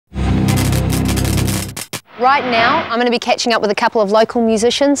Right now, I'm going to be catching up with a couple of local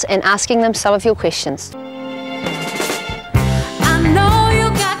musicians and asking them some of your questions.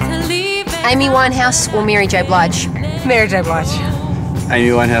 Amy Winehouse or Mary J. Blige? Mary J. Blige. Amy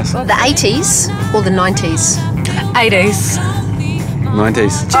Winehouse. The 80s or the 90s? 80s.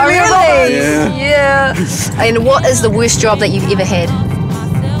 90s. Oh, really? Yeah. Yeah. And what is the worst job that you've ever had?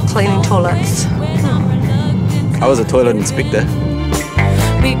 Cleaning toilets. I was a toilet inspector.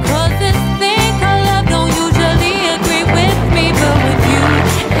 Because this thing called love don't usually agree with me, but with you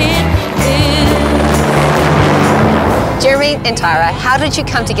it is. Jeremy and Tyra, how did you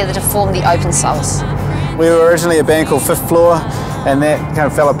come together to form the Opensouls? We were originally a band called Fifth Floor, and that kind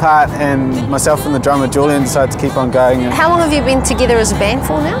of fell apart, and myself and the drummer Julian decided to keep on going. How long have you been together as a band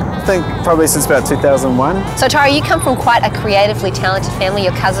for now? I think probably since about 2001. So Tyra, you come from quite a creatively talented family.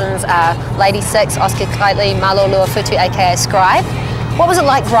 Your cousins are Lady Six, Oscar Kleitley, Malo Luafutu, aka Scribe. What was it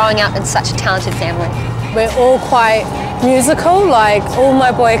like growing up in such a talented family? We're all quite musical, like all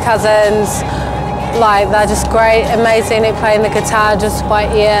my boy cousins, like they're just great, amazing at playing the guitar just by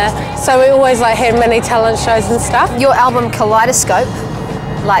ear. So we always like had mini talent shows and stuff. Your album Kaleidoscope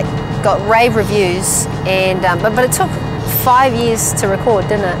like got rave reviews, and but it took 5 years to record,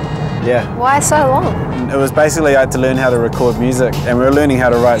 didn't it? Yeah. Why so long? It was basically I had to learn how to record music, and we were learning how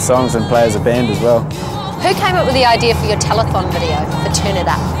to write songs and play as a band as well. Who came up with the idea for your telethon video for Turn It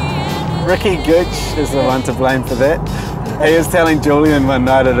Up? Ricky Gooch is the one to blame for that. He was telling Julian one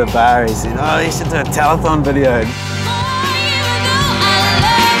night at a bar, he said, oh, you should do a telethon video.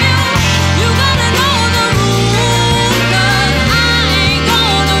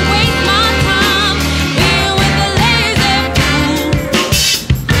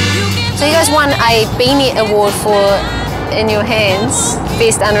 So you guys won a Beanie Award for In Your Hands,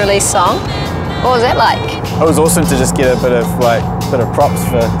 Best Unreleased Song. What was that like? It was awesome to just get a bit of props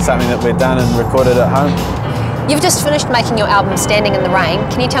for something that we'd done and recorded at home. You've just finished making your album Standing in the Rain.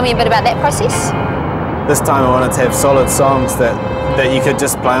 Can you tell me a bit about that process? This time I wanted to have solid songs that you could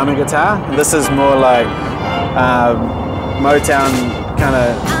just play on a guitar. This is more like Motown, kind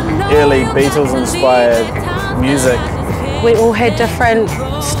of early Beatles inspired music. We all had different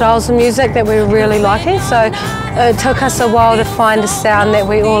styles of music that we were really liking, so it took us a while to find a sound that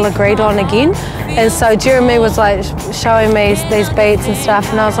we all agreed on again. And so Jeremy was like showing me these beats and stuff,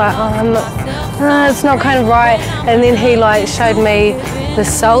 and I was like, oh, it's not kind of right. And then he like showed me the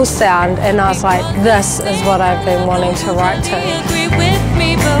soul sound, and I was like, this is what I've been wanting to write to.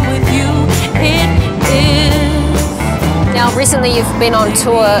 Now, recently you've been on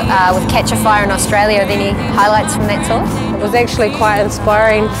tour with Catch a Fire in Australia. Are there any highlights from that tour? It was actually quite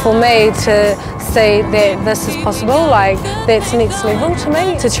inspiring for me to see that this is possible, like that's next level to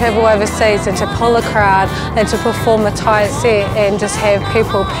me. To travel overseas and to pull a crowd and to perform a tight set and just have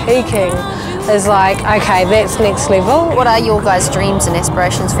people peaking is like, okay, that's next level. What are your guys' dreams and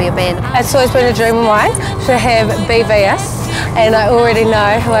aspirations for your band? It's always been a dream of mine to have BVS, and I already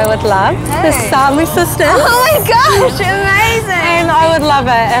know who I would love, the Sami sisters. Oh my gosh, amazing! And I would love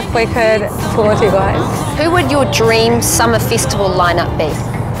it if we could perform with you guys. Who would your dream summer festival lineup be?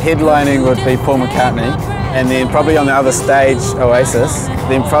 Headlining would be Paul McCartney, and then probably on the other stage, Oasis.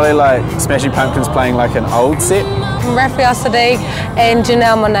 Then probably like Smashing Pumpkins playing like an old set. Raphael Sadiq and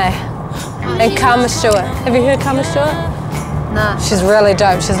Janelle Monáe. And Karma Stewart. Have you heard Karma Stewart? No. She's really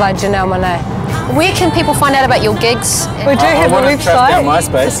dope. She's like Janelle Monáe. Where can people find out about your gigs? We do have a website. I wouldn't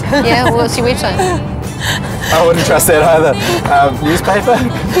trust our MySpace. Yeah, what's your website? I wouldn't trust that either. Newspaper?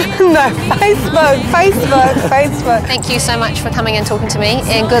 No, Facebook. Thank you so much for coming and talking to me,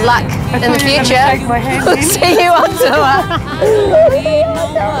 and good luck in the future. Shake my hand. We'll see you on tour.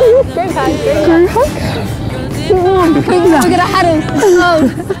 We're gonna have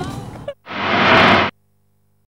him.